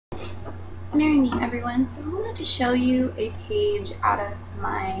Merry me, everyone. So I wanted to show you a page out of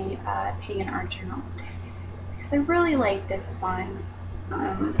my Pagan art journal because I really like this one.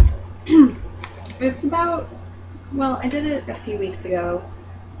 It's about, well, I did it a few weeks ago,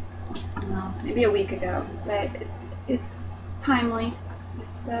 well, maybe a week ago, but it's timely.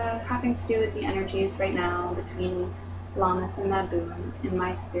 It's having to do with the energies right now between Llamas and Baboon in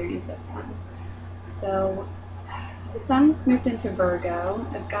my experience of them. So the sun's moved into Virgo.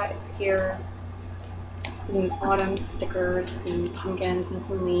 I've got here some autumn stickers, some pumpkins, and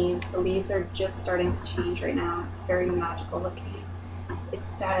some leaves. The leaves are just starting to change right now. It's very magical looking. It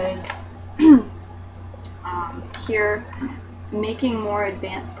says here, making more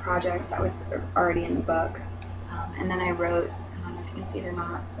advanced projects. That was already in the book. And then I wrote, I don't know if you can see it or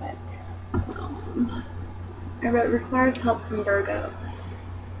not, but I wrote, requires help from Virgo,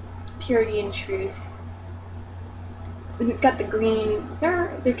 purity and truth. And we've got the green,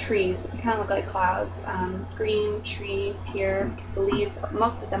 they're trees, but they kind of look like clouds. Green trees here, because the leaves,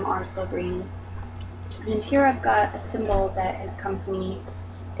 most of them are still green. And here I've got a symbol that has come to me.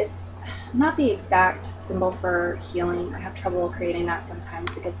 It's not the exact symbol for healing. I have trouble creating that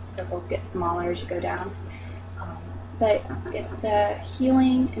sometimes because the circles get smaller as you go down. But it's a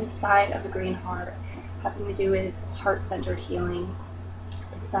healing inside of a green heart, having to do with heart-centered healing.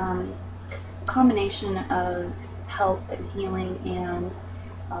 It's a combination of health and healing and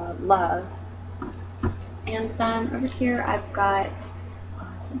love. And then over here I've got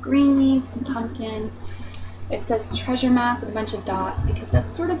some green leaves, some pumpkins. It says treasure map with a bunch of dots because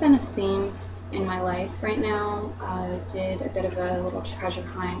that's sort of been a theme in my life right now. I did a bit of a little treasure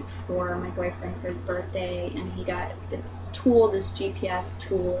hunt for my boyfriend for his birthday, and he got this tool, this GPS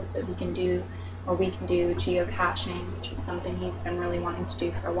tool, so he can do, or we can do, geocaching, which is something he's been really wanting to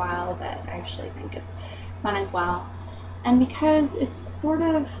do for a while, but I actually think is fun as well. And because it's sort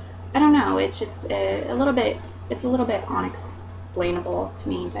of, I don't know, it's just a little bit unexplainable to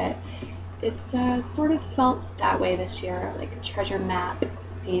me, but it's sort of felt that way this year, like a treasure map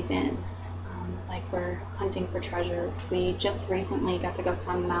season, like we're hunting for treasures. We just recently got to go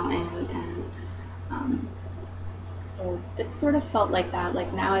climb a mountain, and so it sort of felt like that,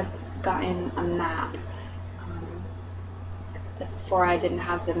 like now I've gotten a map. Before I didn't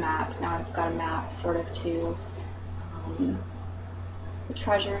have the map, now I've got a map sort of to the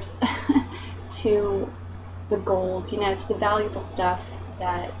treasures, to the gold, you know, to the valuable stuff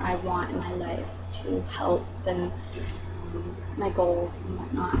that I want in my life to help them, my goals and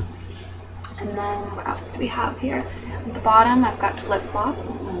whatnot. And then what else do we have here? At the bottom I've got flip-flops.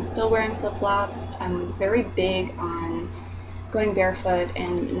 I'm still wearing flip-flops. I'm very big on going barefoot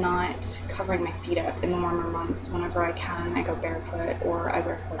and not covering my feet up in the warmer months. Whenever I can, I go barefoot or I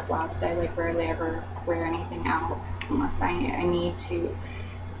wear flip-flops. I like rarely ever wear anything else unless I need to.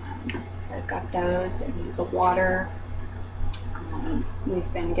 So I've got those, and the water.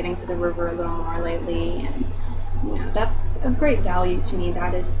 We've been getting to the river a little more lately, and you know, that's of great value to me.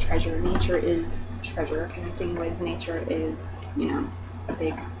 That is treasure. Nature is treasure. Connecting with nature is, you know, a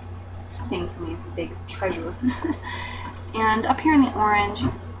big thing for me. It's a big treasure. And up here in the orange,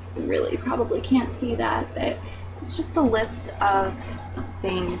 you really probably can't see that, but it's just a list of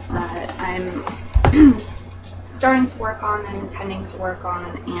things that I'm starting to work on, I'm intending to work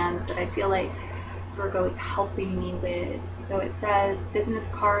on, and that I feel like Virgo is helping me with. So it says business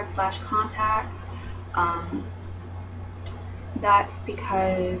cards / contacts. That's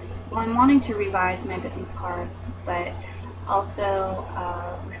because, well, I'm wanting to revise my business cards, but also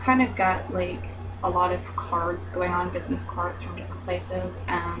we've kind of got like a lot of cards going on, business cards from different places,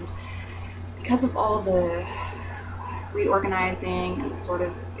 and because of all the reorganizing and sort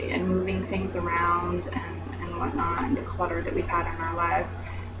of and moving things around and whatnot, and the clutter that we've had in our lives,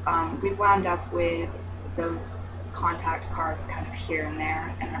 we've wound up with those contact cards kind of here and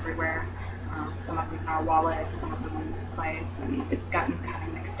there and everywhere. Some of them in our wallets, some of them in this place, and it's gotten kind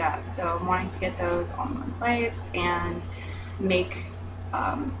of mixed up. So I'm wanting to get those all in one place and make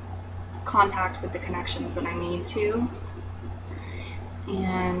contact with the connections that I need to.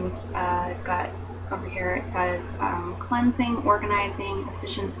 And I've got over here, it says cleansing, organizing,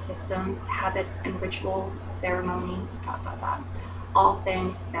 efficient systems, habits and rituals, ceremonies, ... all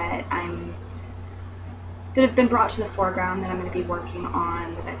things that have been brought to the foreground that I'm going to be working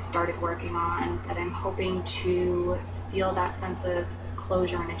on, that I've started working on, that I'm hoping to feel that sense of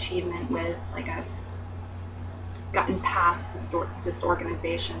closure and achievement with. Like I've gotten past the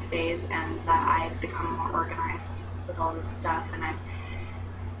disorganization phase, and that I've become more organized with all this stuff, and I've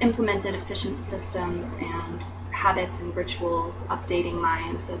implemented efficient systems and habits and rituals, updating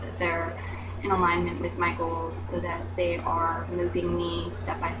mine so that they're in alignment with my goals so that they are moving me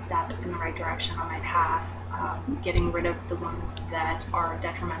step by step in the right direction on my path, getting rid of the ones that are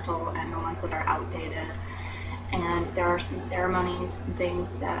detrimental and the ones that are outdated. And there are some ceremonies and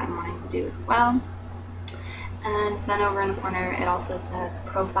things that I'm wanting to do as well. And then over in the corner it also says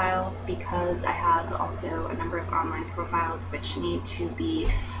profiles, because I have also a number of online profiles which need to be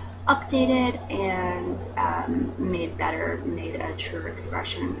updated and made better, made a truer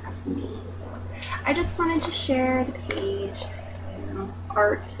expression of me. So I just wanted to share the page. You know,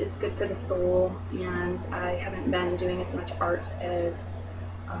 art is good for the soul, and I haven't been doing as much art as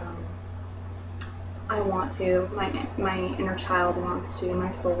I want to. My inner child wants to,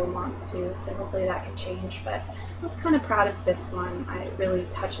 my soul wants to, so hopefully that can change. But I was kind of proud of this one. It really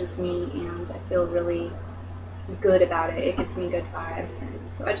touches me and I feel really good about it. It gives me good vibes, and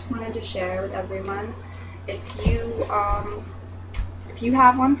so I just wanted to share with everyone. If you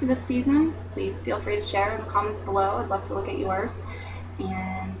have one for this season, please feel free to share in the comments below. I'd love to look at yours.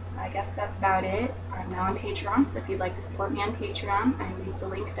 And I guess that's about it. I'm now on Patreon, so if you'd like to support me on Patreon, I leave the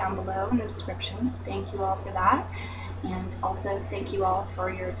link down below in the description. Thank you all for that. And also thank you all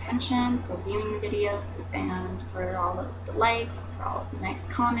for your attention, for viewing the videos, and for all of the likes, for all of the nice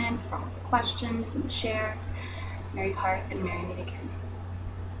comments, for all of the questions and the shares. Merry part and merry meet again.